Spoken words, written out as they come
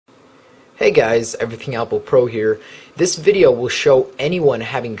Hey guys, EverythingApplePro here. This video will show anyone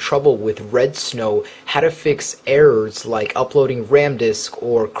having trouble with Redsn0w how to fix errors like uploading Ramdisk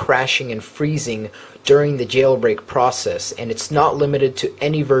or crashing and freezing during the jailbreak process. And it's not limited to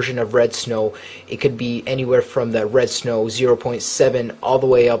any version of Redsn0w. It could be anywhere from the Redsn0w 0.7 all the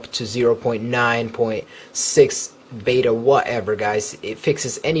way up to 0.9.6 beta, whatever, guys. It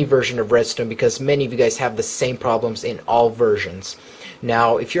fixes any version of Redsn0w because many of you guys have the same problems in all versions.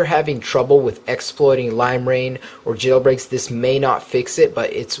 Now, if you're having trouble with exploiting LimeRain or jailbreaks, this may not fix it,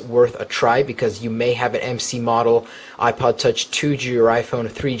 but it's worth a try because you may have an MC model, iPod Touch 2G or iPhone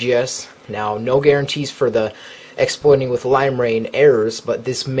 3GS. Now, no guarantees for the exploiting with LimeRain errors, but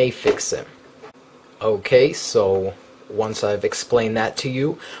this may fix it. Okay, so once I've explained that to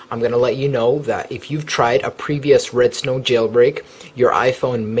you, I'm going to let you know that if you've tried a previous Redsn0w jailbreak, your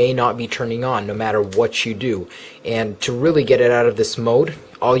iPhone may not be turning on no matter what you do. And to really get it out of this mode,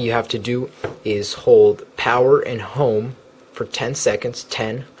 all you have to do is hold power and home for 10 seconds.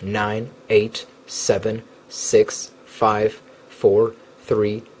 10, 9, 8, 7, 6, 5, 4,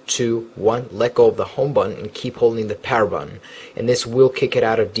 3, 2, 1. Let go of the home button and keep holding the power button. And this will kick it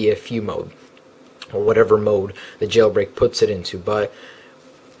out of DFU mode, or whatever mode the jailbreak puts it into. But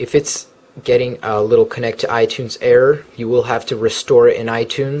if it's getting a little connect to iTunes error, you will have to restore it in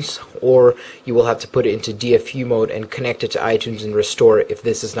iTunes, or you will have to put it into DFU mode and connect it to iTunes and restore it if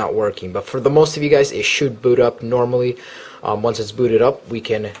this is not working. But for the most of you guys, it should boot up normally. Once it's booted up, we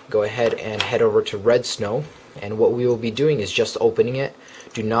can go ahead and head over to Redsn0w, and what we will be doing is just opening it.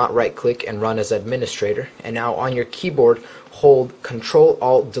 Do not right click and run as administrator, and now on your keyboard hold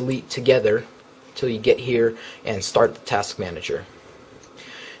Ctrl-Alt-Delete together till you get here and start the task manager.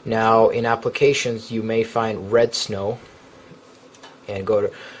 Now in applications you may find Redsn0w and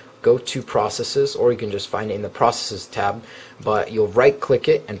go to processes, or you can just find it in the processes tab, but you'll right click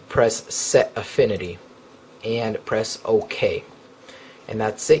it and press set affinity and press OK, and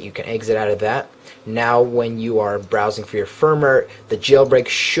that's it. You can exit out of that. Now when you are browsing for your firmware, the jailbreak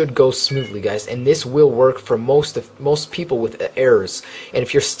should go smoothly, guys, and this will work for most people with errors. And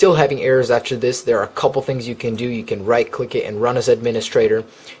if you're still having errors after this, there are a couple things you can do. You can right click it and run as administrator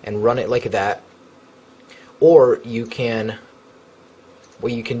and run it like that, or you can,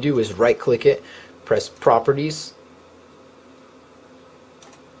 what you can do is right click it, press properties,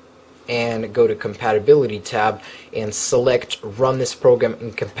 and go to compatibility tab and select run this program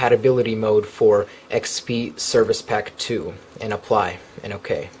in compatibility mode for XP Service Pack 2 and apply and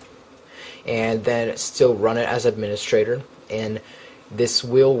OK, and then still run it as administrator. And this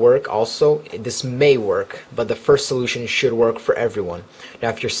will work also. This may work, but the first solution should work for everyone.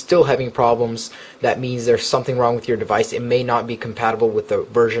 Now if you're still having problems, that means there's something wrong with your device. It may not be compatible with the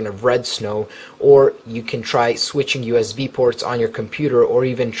version of Redsn0w, or you can try switching USB ports on your computer, or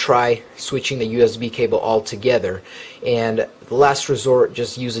even try switching the USB cable altogether. And the last resort,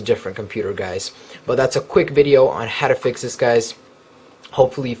 just use a different computer, guys. But that's a quick video on how to fix this, guys.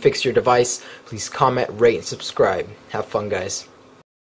 Hopefully you fix your device. Please comment, rate, and subscribe. Have fun, guys.